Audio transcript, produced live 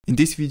In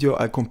this video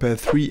I compare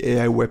 3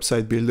 AI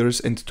website builders,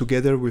 and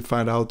together we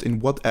find out in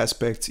what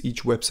aspects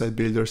each website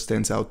builder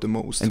stands out the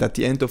most. And at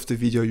the end of the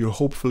video you'll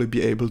hopefully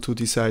be able to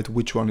decide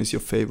which one is your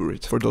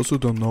favorite. For those who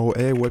don't know,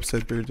 AI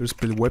website builders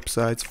build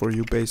websites for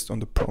you based on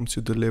the prompts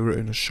you deliver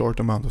in a short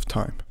amount of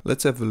time.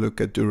 Let's have a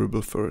look at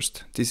Durable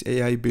first. This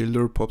AI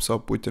builder pops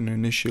up with an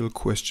initial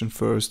question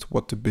first,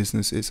 what the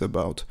business is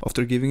about.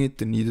 After giving it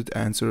the needed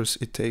answers,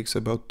 it takes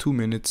about 2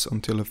 minutes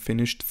until a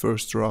finished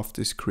first draft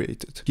is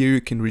created. Here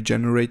you can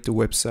regenerate the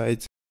website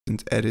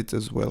and edit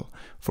as well.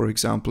 For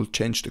example,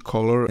 change the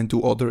color and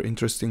do other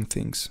interesting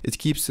things. It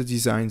keeps the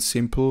design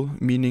simple,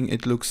 meaning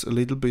it looks a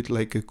little bit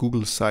like a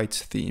Google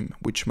Sites theme,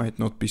 which might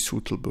not be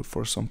suitable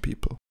for some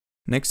people.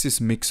 Next is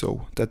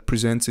Mixo, that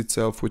presents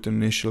itself with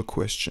an initial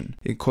question.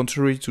 In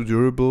contrary to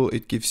Durable,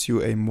 it gives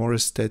you a more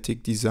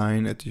aesthetic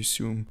design, as you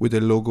assume, with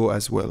a logo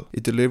as well.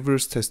 It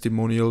delivers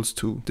testimonials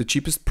too. The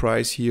cheapest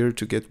price here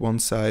to get one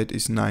site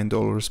is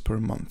 $9 per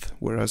month,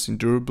 whereas in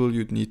Durable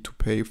you'd need to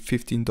pay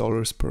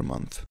 $15 per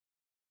month.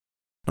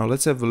 Now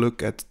let's have a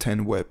look at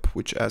 10Web,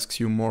 which asks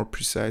you more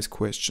precise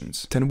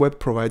questions. 10Web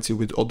provides you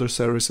with other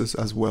services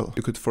as well.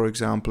 You could, for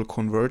example,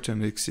 convert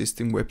an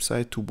existing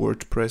website to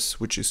WordPress,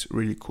 which is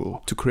really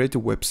cool. To create a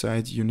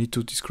website, you need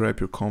to describe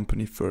your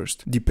company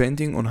first.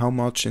 Depending on how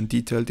much and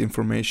detailed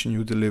information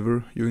you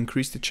deliver, you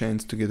increase the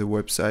chance to get a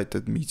website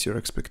that meets your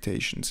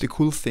expectations. The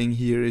cool thing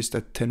here is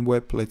that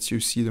 10Web lets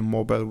you see the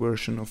mobile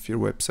version of your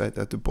website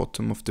at the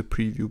bottom of the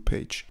preview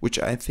page, which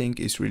I think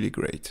is really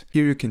great.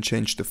 Here you can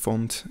change the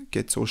font,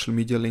 get social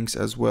media links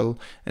as well,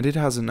 and it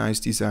has a nice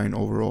design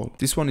overall.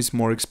 This one is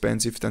more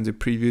expensive than the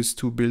previous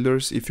 2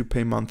 builders if you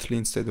pay monthly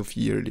instead of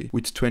yearly,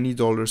 with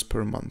 $20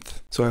 per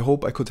month. So I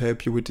hope I could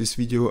help you with this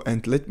video,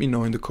 and let me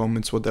know in the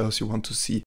comments what else you want to see.